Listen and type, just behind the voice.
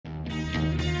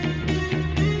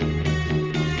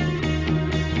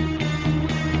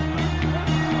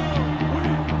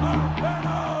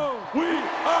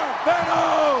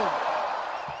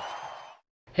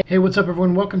Hey, what's up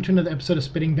everyone? Welcome to another episode of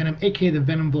Spitting Venom, aka the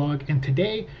Venom Vlog, and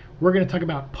today we're going to talk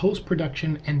about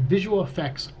post-production and visual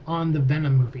effects on the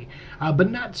Venom movie. But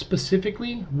not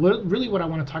specifically. What I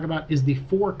want to talk about is the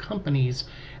 4 companies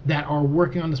that are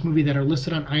working on this movie that are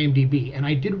listed on IMDb. And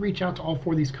I did reach out to all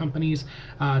 4 of these companies.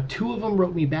 2 of them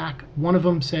wrote me back. One of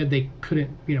them said they couldn't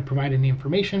provide any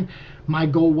information. My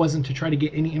goal wasn't to try to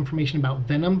get any information about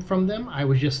Venom from them. I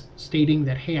was just stating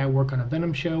that, hey, I work on a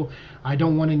Venom show. I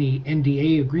don't want any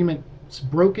NDA agreement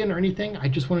broken or anything. I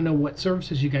just want to know what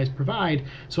services you guys provide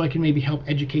so I can maybe help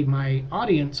educate my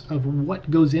audience of what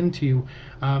goes into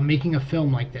making a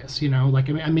film like this. Like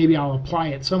maybe I'll apply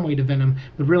it some way to Venom,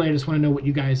 but really I just want to know what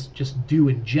you guys just do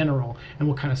in general and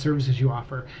what kind of services you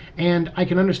offer. And I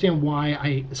can understand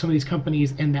why some of these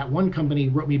companies and that one company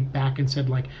wrote me back and said,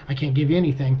 like, I can't give you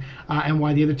anything, and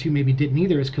why the other 2 maybe didn't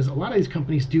either is because a lot of these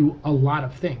companies do a lot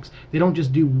of things. They don't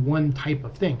just do one type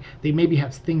of thing. They maybe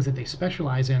have things that they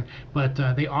specialize in, but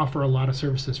they offer a lot of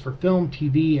services for film,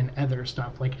 TV, and other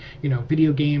stuff like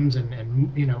video games and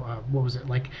what was it,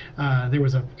 like there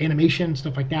was a animation,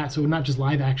 stuff like that. So not just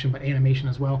live action but animation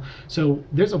as well. So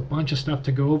there's a bunch of stuff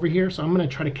to go over here, so I'm going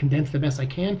to try to condense the best I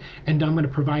can, and I'm going to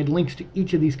provide links to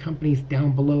each of these companies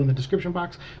down below in the description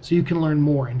box so you can learn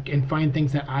more and find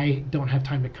things that I don't have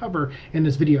time to cover in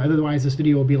this video. Otherwise this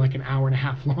video will be like an hour and a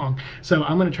half long. So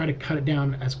I'm going to try to cut it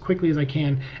down as quickly as I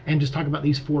can and just talk about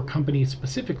these 4 companies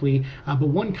specifically. But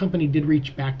one company did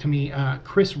reach back to me,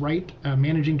 Chris Wright,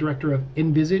 managing director of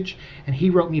Nvizage, and he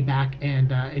wrote me back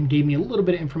and gave me a little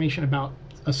bit of information about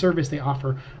a service they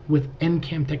offer with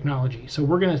NCam technology. So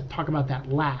we're going to talk about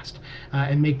that last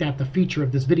and make that the feature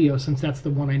of this video, since that's the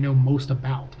one I know most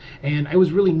about. And it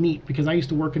was really neat because I used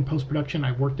to work in post-production.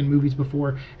 I've worked in movies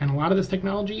before, and a lot of this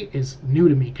technology is new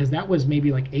to me because that was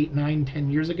maybe like 8, 9,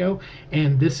 10 years ago,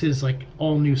 and this is like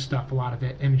all new stuff, a lot of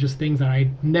it, and just things that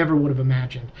I never would have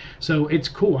imagined. So it's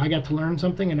cool. I got to learn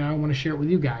something, and now I want to share it with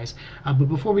you guys. But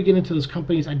before we get into those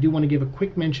companies, I do want to give a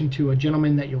quick mention to a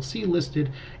gentleman that you'll see listed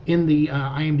in the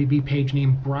IMDb page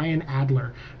named Brian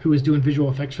Adler, who is doing visual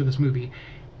effects for this movie.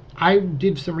 I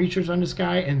did some research on this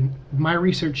guy, and my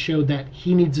research showed that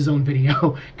he needs his own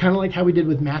video, kind of like how we did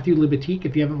with Matthew Libatique.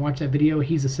 If you haven't watched that video,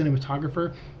 he's a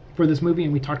cinematographer for this movie,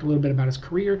 and we talked a little bit about his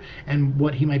career and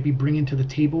what he might be bringing to the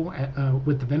table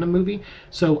with the Venom movie.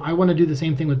 So I want to do the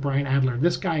same thing with Brian Adler.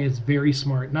 This guy is very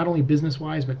smart, not only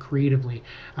business-wise but creatively.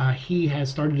 He has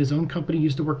started his own company,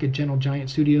 used to work at Gentle Giant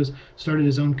Studios, started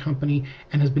his own company,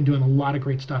 and has been doing a lot of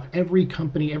great stuff. Every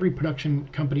company, every production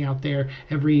company out there,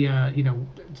 every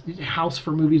house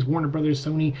for movies, Warner Brothers,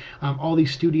 Sony, all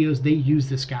these studios, they use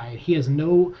this guy. He has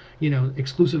no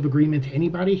exclusive agreement to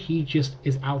anybody. He just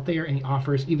is out there, and he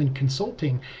offers even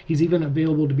consulting. He's even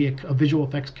available to be a visual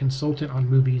effects consultant on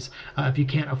movies. If you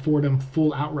can't afford him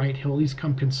full outright, he'll at least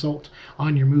come consult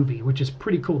on your movie, which is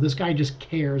pretty cool. This guy just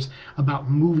cares about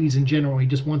movies in general. He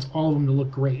just wants all of them to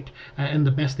look great and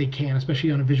the best they can,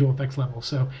 especially on a visual effects level.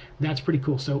 So that's pretty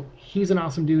cool. So he's an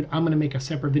awesome dude. I'm going to make a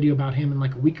separate video about him in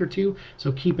like a week or 2,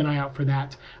 so keep an eye out for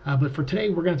that. But for today,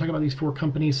 we're going to talk about these 4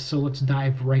 companies, so let's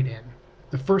dive right in.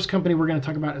 The first company we're going to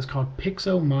talk about is called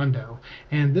PixoMondo,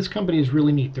 and this company is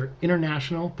really neat. They're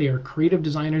international. They are creative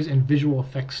designers and visual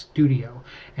effects studio,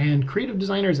 and creative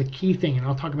designer is a key thing, and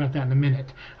I'll talk about that in a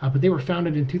minute. But they were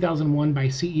founded in 2001 by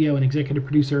CEO and executive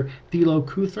producer Thilo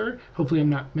Kuther. Hopefully I'm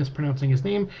not mispronouncing his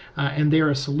name. And they're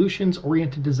a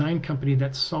solutions-oriented design company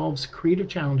that solves creative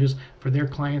challenges for their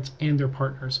clients and their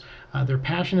partners. Their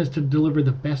passion is to deliver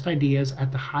the best ideas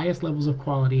at the highest levels of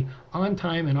quality, on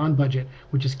time and on budget,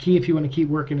 which is key if you want to keep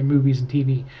working in movies and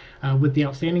TV, with the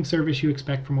outstanding service you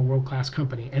expect from a world-class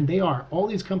company. And they are. All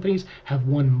these companies have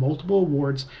won multiple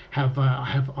awards, have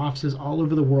offices all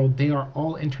over the world. They are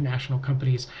all international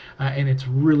companies, and it's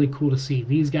really cool to see.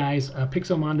 These guys,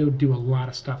 PixoMondo, do a lot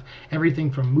of stuff.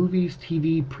 Everything from movies,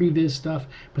 TV, previs stuff,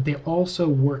 but they also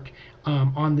work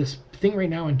on this thing right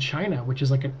now in China, which is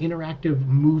like an interactive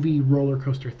movie roller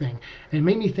coaster thing. And it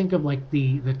made me think of like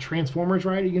the Transformers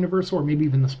ride at Universal, or maybe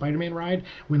even the Spider-Man ride,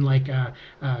 when like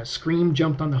Scream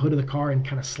jumped on the hood of the car and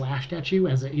kind of slashed at you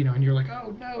as and you're like,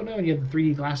 oh no, and you have the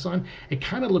 3D glasses on. It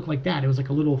kind of looked like that. It was like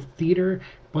a little theater,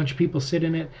 bunch of people sit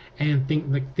in it and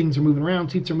things are moving around,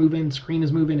 seats are moving, screen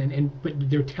is moving, but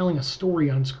they're telling a story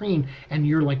on screen, and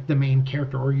you're like the main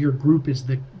character, or your group is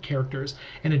the characters,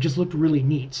 and it just looked really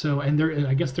neat. So, and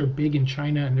I guess they're big in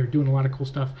China, and they're doing a lot of cool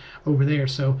stuff over there.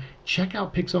 So check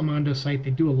out PixoMondo's site.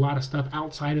 They do a lot of stuff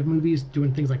outside of movies,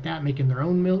 doing things like that, making their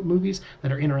own movies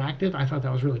that are interactive. I thought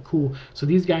that was really cool. So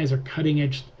these guys are cutting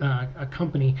edge a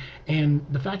company, and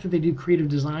the fact that they do creative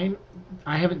design,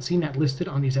 I haven't seen that listed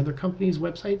on these other companies'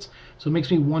 websites. So it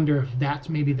makes me wonder if that's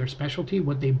maybe their specialty,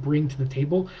 what they bring to the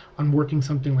table on working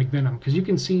something like Venom. Because you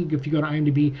can see, if you go to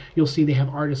IMDb, you'll see they have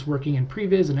artists working in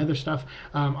previs and other stuff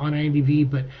on IMDb,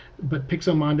 but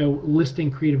PixoMondo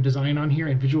listing creative design on here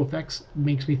and visual effects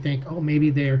makes me think, oh, maybe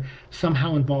they're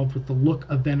somehow involved with the look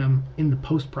of Venom in the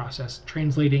post process,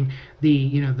 translating the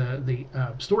the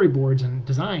storyboards and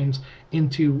designs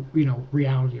into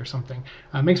reality or something.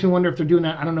 Makes me wonder if they're doing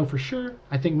that. I don't know for sure.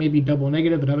 I think maybe Double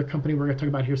Negative, another company we're going to talk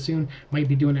about here soon, might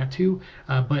be doing that too.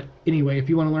 But anyway, if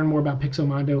you want to learn more about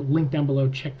PixoMondo, link down below,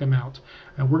 check them out.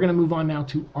 We're going to move on now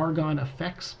to Argon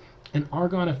Effects. And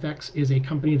Argon Effects is a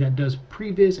company that does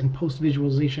previs and post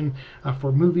visualization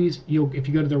for movies. If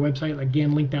you go to their website,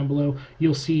 again, link down below,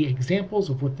 you'll see examples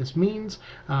of what this means.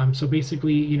 So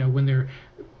basically, when they're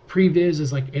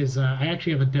previs I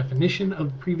actually have a definition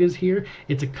of previs here.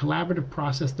 It's a collaborative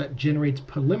process that generates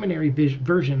preliminary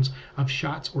versions of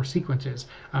shots or sequences,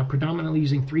 predominantly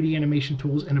using 3D animation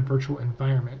tools in a virtual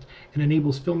environment, and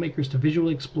enables filmmakers to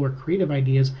visually explore creative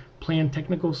ideas, plan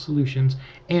technical solutions,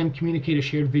 and communicate a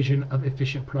shared vision of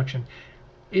efficient production.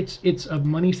 It's a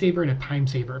money saver and a time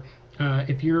saver.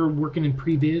 If you're working in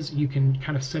previs, you can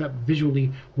kind of set up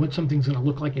visually what something's going to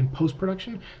look like in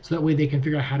post-production, so that way they can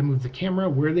figure out how to move the camera,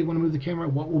 where they want to move the camera,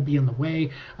 what will be in the way,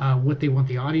 what they want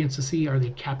the audience to see. Are they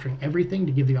capturing everything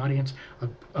to give the audience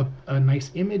a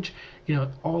nice image?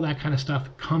 All that kind of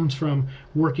stuff comes from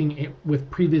working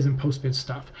with previs and post-vis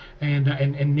stuff,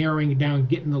 and narrowing it down,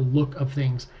 getting the look of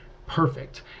things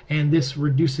perfect. And this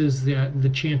reduces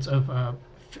the chance of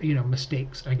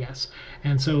mistakes, I guess.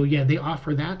 And so yeah, they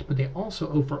offer that, but they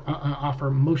also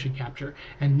offer motion capture,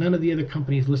 and none of the other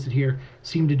companies listed here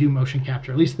seem to do motion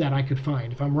capture, at least that I could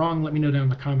find. If I'm wrong, let me know down in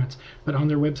the comments. But on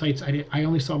their websites, I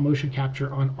only saw motion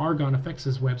capture on Argon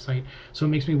Effects' website, so it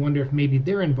makes me wonder if maybe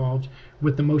they're involved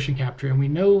with the motion capture. And we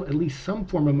know at least some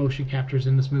form of motion captures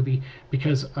in this movie,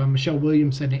 because Michelle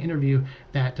Williams said in an interview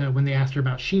that when they asked her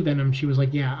about She-Venom, she was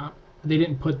like, yeah, they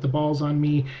didn't put the balls on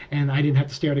me, and I didn't have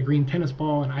to stare at a green tennis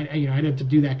ball, and I didn't have to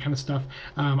do that kind of stuff.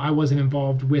 I wasn't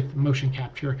involved with motion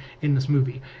capture in this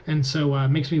movie. And so it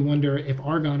makes me wonder if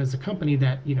Argon is a company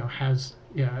that has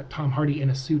Tom Hardy in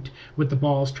a suit with the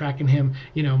balls, tracking him,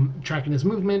 tracking his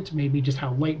movement, maybe just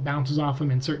how light bounces off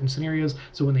him in certain scenarios,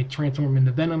 so when they transform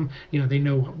into Venom, they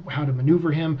know how to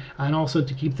maneuver him, and also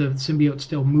to keep the symbiote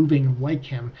still moving like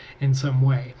him in some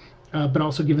way. But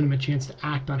also giving him a chance to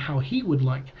act on how he would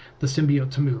like the symbiote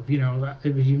to move.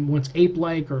 If he wants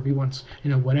ape-like, or if he wants,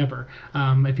 whatever.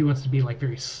 If he wants to be like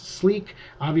very sleek.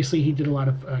 Obviously, he did a lot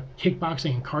of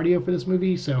kickboxing and cardio for this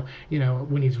movie. So,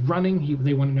 when he's running,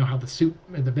 they want to know how the suit,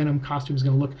 the Venom costume is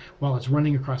going to look while it's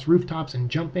running across rooftops and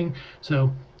jumping.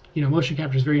 So, motion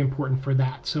capture is very important for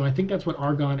that. So I think that's what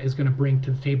Argon is going to bring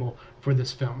to the table for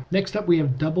this film. Next up, we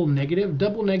have Double Negative.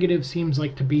 Double Negative seems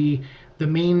like to be the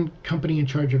main company in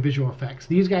charge of visual effects.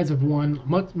 These guys have won,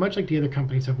 much like the other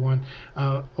companies have won,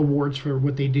 awards for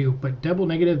what they do. But Double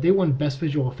Negative, they won Best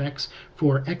Visual Effects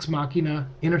for Ex Machina,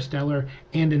 Interstellar,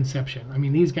 and Inception. I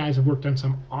mean, these guys have worked on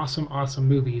some awesome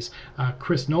movies.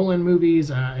 Chris Nolan movies,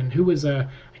 and who was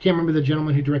I can't remember the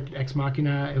gentleman who directed Ex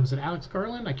Machina. Was it Alex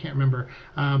Garland? I can't remember.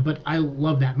 But I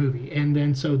love that movie. And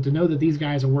then so to know that these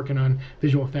guys are working on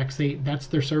visual effects, that's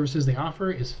their services they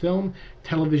offer is film,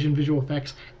 television visual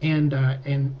effects, and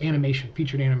animation,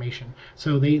 featured animation.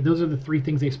 So those are the three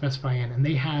things they specify in. And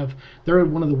they're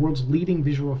one of the world's leading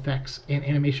visual effects and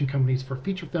animation companies for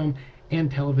feature film and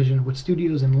television, with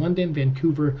studios in London,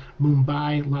 Vancouver,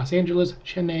 Mumbai, Los Angeles,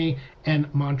 Chennai,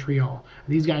 and Montreal.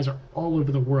 These guys are all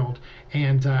over the world,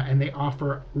 and they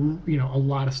offer a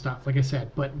lot of stuff, like I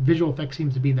said. But visual effects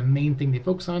seems to be the main thing they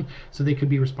focus on, so they could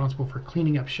be responsible for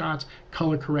cleaning up shots,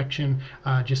 color correction,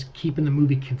 just keeping the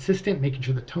movie consistent, making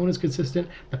sure the tone is consistent,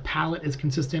 the palette is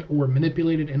consistent, or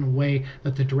manipulated in a way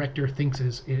that the director thinks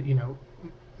is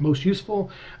most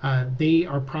useful. They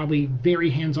are probably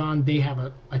very hands-on. They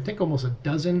have I think almost a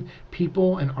dozen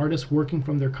people and artists working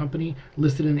from their company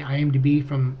listed in the IMDb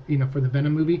from for the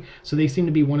Venom movie. So they seem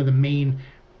to be one of the main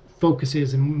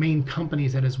focuses and main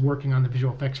companies that is working on the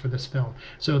visual effects for this film.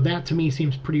 So that to me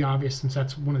seems pretty obvious, since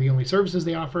that's one of the only services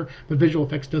they offer. But visual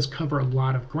effects does cover a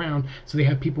lot of ground, so they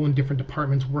have people in different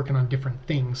departments working on different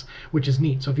things, which is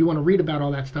neat. So if you want to read about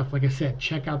all that stuff, like I said,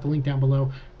 check out the link down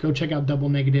below. Go check out Double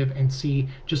Negative and see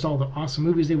just all the awesome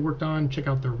movies they've worked on. Check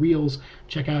out their reels,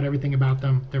 check out everything about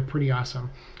them. They're pretty awesome.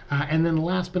 And then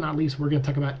last but not least, we're going to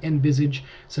talk about Nvizage,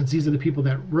 since these are the people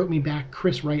that wrote me back.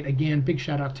 Chris Wright, again, big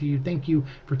shout out to you. Thank you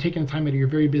for taking the time out of your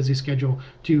very busy schedule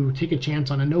to take a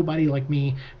chance on a nobody like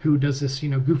me who does this,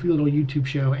 goofy little YouTube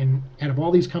show. And out of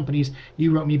all these companies,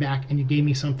 you wrote me back and you gave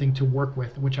me something to work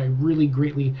with, which I really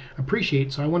greatly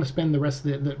appreciate. So I want to spend the rest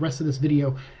of this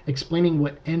video explaining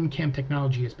what NCam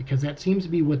technology is, because that seems to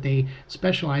be what they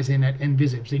specialize in at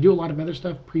Nvizage. They do a lot of other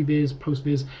stuff, pre-viz,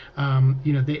 post-viz.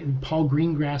 Paul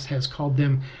Greengrass has called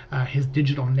them his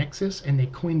digital nexus, and they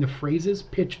coined the phrases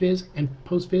pitch viz and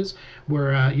post viz,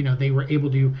 where they were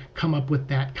able to come up with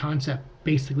that concept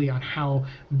basically on how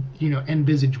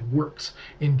Nvizage works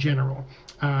in general.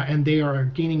 And they are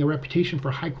gaining a reputation for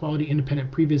high quality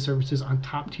independent previz services on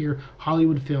top tier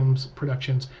Hollywood films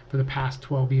productions for the past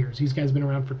 12 years. These guys have been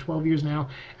around for 12 years now,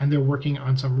 and they're working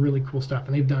on some really cool stuff.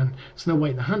 And they've done Snow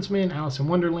White and the Huntsman, Alice in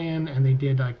Wonderland, and they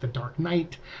did like The Dark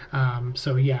Knight.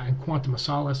 So yeah, and Quantum of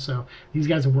Solace. So these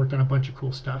guys have worked on a bunch of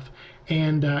cool stuff.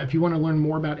 And if you want to learn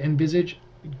more about Nvizage,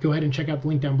 go ahead and check out the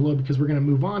link down below, because we're going to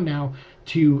move on now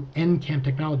to NCam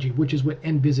technology, which is what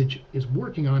Nvizage is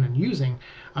working on and using.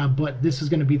 But this is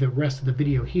going to be the rest of the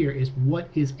video here, is what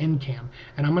is NCam.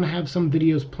 And I'm going to have some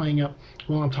videos playing up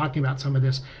while I'm talking about some of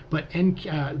this. But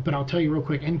I'll tell you real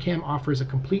quick, NCam offers a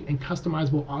complete and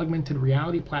customizable augmented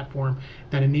reality platform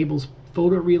that enables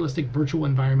photorealistic virtual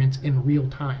environments in real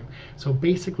time. So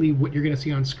basically what you're going to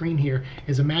see on screen here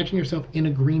is, imagine yourself in a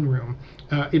green room,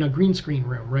 in a green screen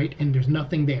room, right? And there's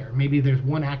nothing there. Maybe there's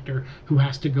one actor who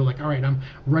has to go like, all right, I'm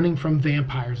running from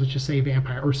vampires, let's just say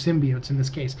vampire, or symbiotes in this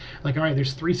case. Like, all right,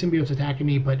 there's 3 symbiotes attacking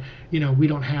me, but we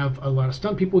don't have a lot of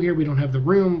stunt people here, we don't have the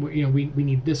room, we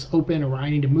need this open, or I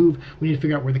need to move, we need to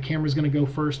figure out where the camera's going to go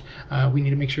first, we need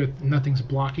to make sure nothing's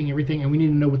blocking everything, and we need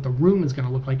to know what the room is going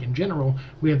to look like in general.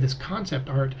 We have this concept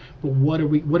art, but what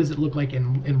does it look like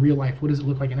in real life? What does it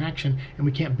look like in action? And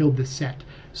we can't build this set.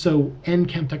 So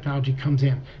NCam technology comes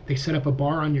in. They set up a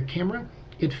bar on your camera.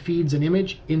 It feeds an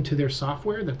image into their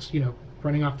software that's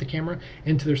running off the camera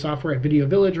into their software at Video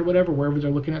Village or whatever, wherever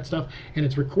they're looking at stuff, and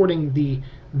it's recording the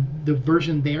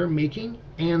version they're making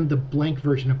and the blank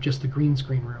version of just the green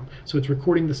screen room. So it's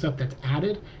recording the stuff that's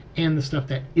added and the stuff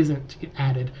that isn't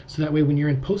added, so that way when you're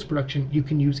in post-production you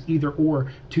can use either or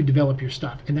to develop your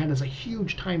stuff. And that is a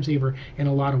huge time saver in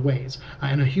a lot of ways,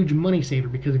 and a huge money saver,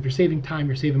 because if you're saving time,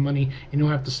 you're saving money, and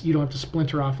you don't have to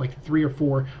splinter off like 3 or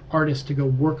 4 artists to go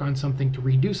work on something, to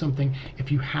redo something.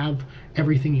 If you have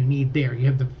everything you need there, you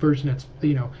have the version that's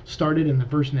started and the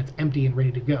version that's empty and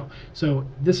ready to go. So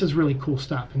this is really cool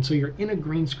stuff. And so you're in a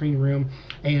green screen room,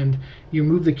 and you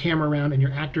move the camera around, and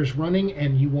your actor's running,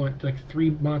 and you want like 3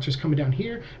 monsters coming down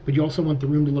here, but you also want the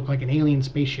room to look like an alien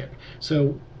spaceship.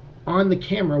 So on the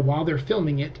camera, while they're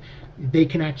filming it, they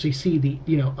can actually see the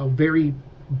a very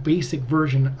basic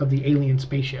version of the alien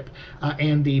spaceship,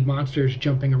 and the monsters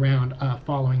jumping around,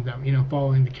 following them,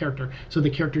 following the character. So the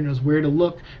character knows where to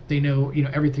look. They know,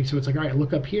 everything. So it's like, all right,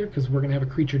 look up here because we're gonna have a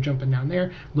creature jumping down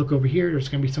there. Look over here, there's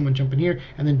gonna be someone jumping here,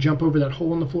 and then jump over that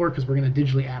hole in the floor because we're gonna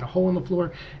digitally add a hole in the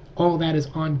floor. All that is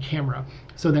on camera,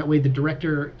 so that way the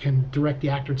director can direct the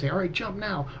actor and say, all right, jump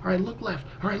now, all right, look left,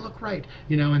 all right, look right,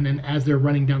 and then as they're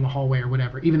running down the hallway or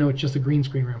whatever, even though it's just a green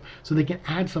screen room. So they can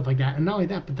add stuff like that. And not only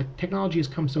that, but the technology has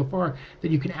come so far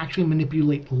that you can actually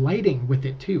manipulate lighting with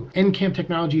it too. NCam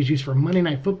technology is used for Monday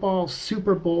Night Football,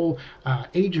 Super Bowl,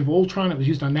 Age of Ultron. It was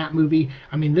used on that movie.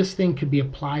 I mean, this thing could be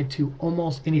applied to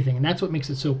almost anything, and that's what makes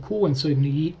it so cool and so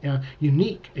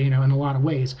unique, in a lot of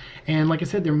ways. And like I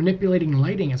said, they're manipulating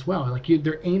lighting as well. Like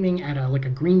they're aiming at like a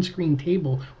green screen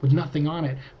table with nothing on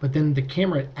it, but then the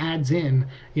camera adds in,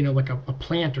 like a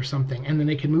plant or something, and then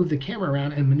they can move the camera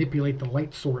around and manipulate the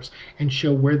light source and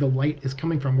show where the light is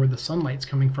coming from, where the sunlight's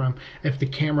coming from. If the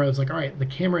camera is like, all right, the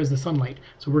camera is the sunlight,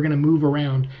 so we're going to move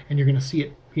around, and you're going to see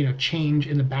it change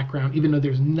in the background, even though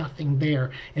there's nothing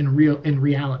there in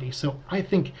reality. So I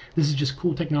think this is just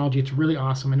cool technology. It's really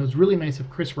awesome, and it was really nice of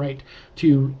Chris Wright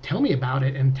to tell me about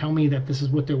it and tell me that this is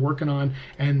what they're working on,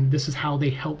 and this is how they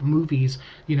help movies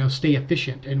stay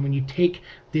efficient. And when you take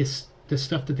the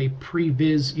stuff that they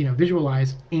pre-viz,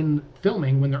 visualize in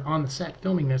filming, when they're on the set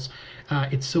filming this,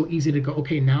 it's so easy to go,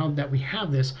 okay, now that we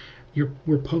have this,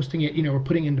 we're posting it, we're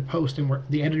putting it into post, and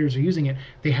the editors are using it.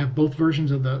 They have both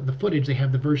versions of the footage. They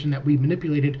have the version that we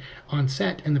manipulated on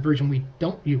set and the version we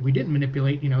didn't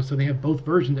manipulate, so they have both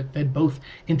versions that fed both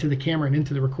into the camera and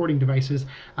into the recording devices.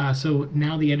 So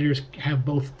now the editors have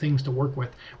both things to work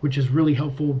with, which is really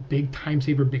helpful, big time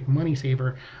saver, big money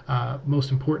saver,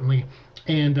 most importantly.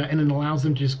 And it allows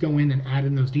them to just go in and add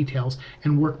in those details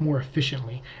and work more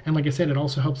efficiently. And like I said, it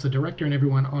also helps the director and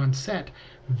everyone on set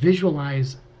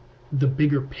visualize the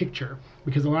bigger picture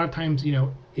because a lot of times, you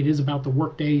know, it is about the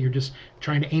workday. You're just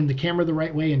trying to aim the camera the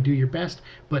right way and do your best.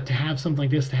 But to have something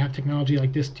like this, to have technology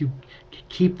like this to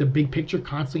keep the big picture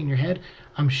constantly in your head,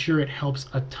 I'm sure it helps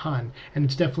a ton. And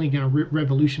it's definitely going to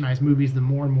revolutionize movies the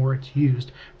more and more it's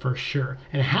used, for sure.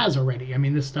 And it has already. I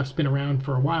mean, this stuff's been around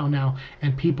for a while now,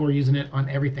 and people are using it on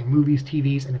everything, movies,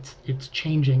 TVs, and it's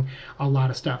changing a lot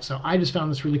of stuff. So I just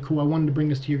found this really cool. I wanted to bring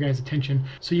this to your guys' attention.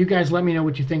 So you guys let me know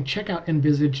what you think. Check out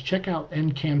Nvizage, check out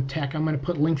NCam Tech. I'm going to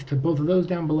put links to both of those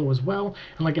down below as well.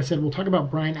 And like I said, we'll talk about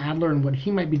Brian Adler and what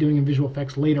he might be doing in visual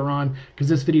effects later on, because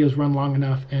this video's run long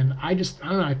enough. And I don't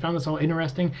know, I found this all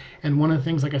interesting. And one of the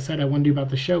things, like I said, I want to do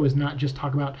about the show is not just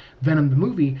talk about Venom the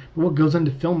movie, but what goes into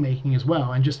filmmaking as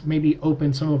well, and just maybe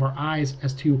open some of our eyes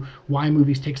as to why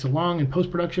movies take so long in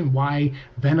post-production, why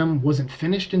Venom wasn't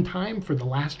finished in time for the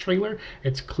last trailer.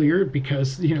 It's clear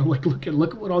because, you know, like look at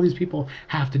what all these people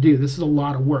have to do. This is a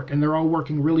lot of work, and they're all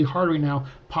working really hard right now,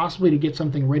 possibly to get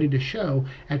something ready to show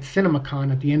at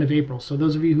CinemaCon at the end of April. So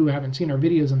those of you who haven't seen our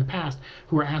videos in the past,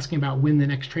 who are asking about when the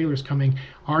next trailer is coming,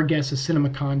 our guess is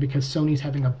CinemaCon, because Sony's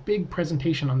having a big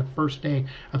presentation on the first day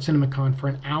of CinemaCon for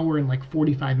an hour and like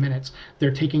 45 minutes.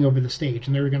 They're taking over the stage,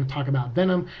 and they're going to talk about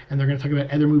Venom, and they're going to talk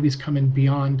about other movies coming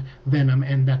beyond Venom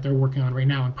and that they're working on right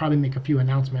now, and probably make a few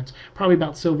announcements, probably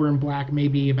about Silver and Black,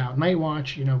 maybe about Night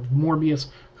Watch, you know, Morbius,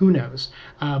 who knows.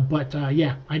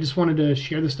 Yeah, I just wanted to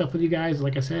share this stuff with you guys,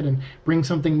 like I said, and bring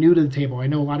something new to the table. I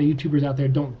know a lot of YouTubers out there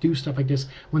don't do stuff like this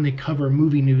when they cover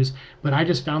movie news, but I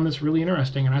just found this really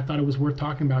interesting, and I thought it was worth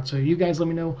talking about. So you guys let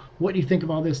me know what you think of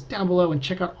all this down below, and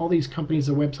check out all these companies,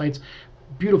 their websites.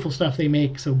 Beautiful stuff they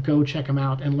make, so go check them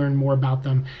out and learn more about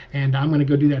them. And I'm going to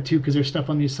go do that too, because there's stuff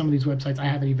on some of these websites I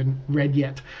haven't even read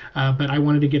yet, but I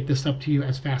wanted to get this up to you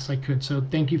as fast as I could. So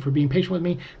thank you for being patient with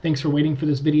me. Thanks for waiting for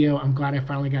this video. I'm glad I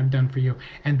finally got it done for you,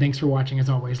 and thanks for watching. As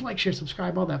always, like, share,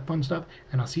 subscribe, all that fun stuff,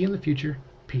 and I'll see you in the future.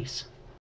 Peace.